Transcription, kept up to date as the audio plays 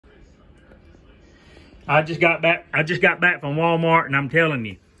I just got back from Walmart, and I'm telling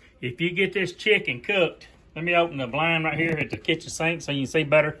you, if you get this chicken cooked, let me open the blind right here at the kitchen sink so you can see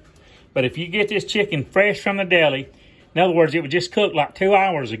better. But if you get this chicken fresh from the deli, in other words, it was just cooked like 2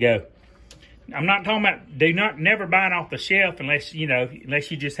 hours ago. I'm not talking about, never buy it off the shelf unless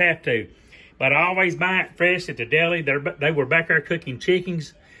you just have to. But I always buy it fresh at the deli. They were back there cooking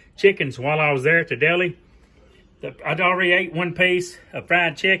chickens while I was there at the deli. I'd already ate one piece of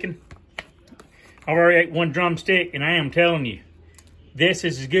fried chicken. I already ate one drumstick, and I am telling you, this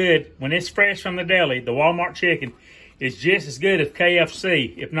is as good. When it's fresh from the deli, the Walmart chicken is just as good as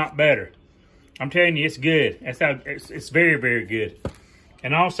KFC, if not better. I'm telling you, it's good. It's very, very good.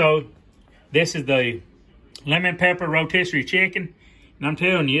 And also, this is the lemon pepper rotisserie chicken. And I'm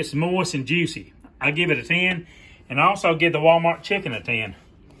telling you, it's moist and juicy. I give it a 10. And I also give the Walmart chicken a 10.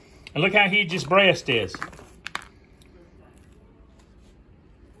 And look how huge this breast is.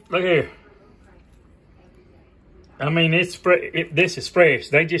 Look here. I mean, this is fresh.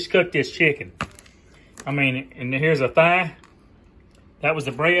 They just cooked this chicken. I mean, and here's a thigh. That was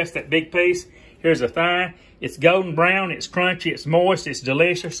the breast, that big piece. Here's a thigh. It's golden brown, it's crunchy, it's moist, it's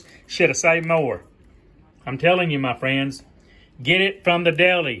delicious. Should have saved more. I'm telling you, my friends, get it from the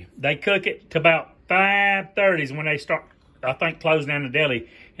deli. They cook it to about 5:30 is when they start, I think, closing down the deli.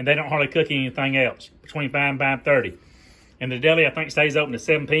 And they don't hardly cook anything else between 5 and 5:30. And the deli, I think, stays open at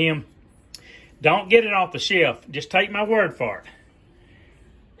 7 p.m. Don't get it off the shelf. Just take my word for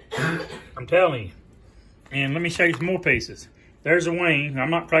it. I'm telling you. And let me show you some more pieces. There's a wing. I'm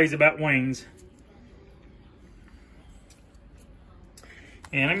not crazy about wings.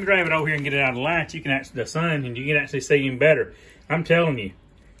 And let me grab it over here and get it out of the light. The sun, and you can actually see even better. I'm telling you,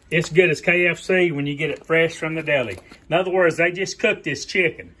 it's good as KFC when you get it fresh from the deli. In other words, they just cooked this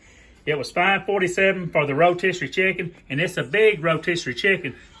chicken. It was $5.47 for the rotisserie chicken, and it's a big rotisserie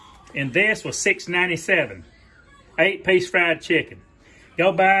chicken. And this was $6.97. 8-piece fried chicken.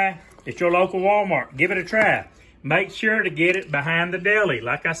 Go buy at your local Walmart. Give it a try. Make sure to get it behind the deli,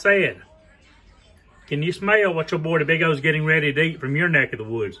 like I said. Can you smell what your boy the Big O's getting ready to eat from your neck of the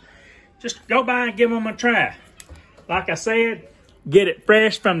woods? Just go by and give them a try. Like I said, get it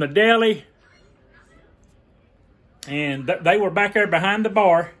fresh from the deli. And they were back there behind the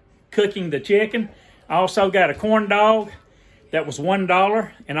bar cooking the chicken. I also got a corn dog that was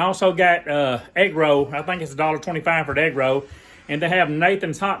 $1. And I also got egg roll. I think it's $1.25 for the egg roll. And they have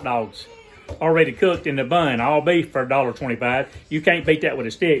Nathan's hot dogs already cooked in the bun. All beef for $1.25. You can't beat that with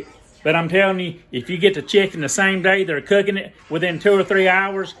a stick. But I'm telling you, if you get the chicken the same day they're cooking it, within 2 or 3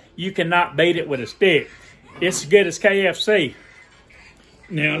 hours, you cannot beat it with a stick. It's as good as KFC.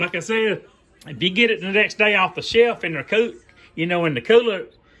 Now, like I said, if you get it the next day off the shelf in the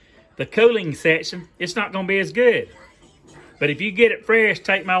the cooling section, it's not going to be as good. But if you get it fresh,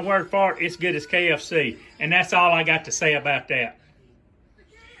 take my word for it, it's good as KFC. And that's all I got to say about that.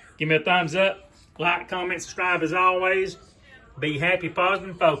 Give me a thumbs up, like, comment, subscribe as always. Be happy, positive,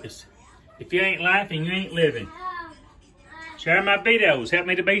 and focused. If you ain't laughing, you ain't living. Share my videos. Help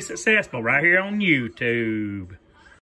me to be successful right here on YouTube.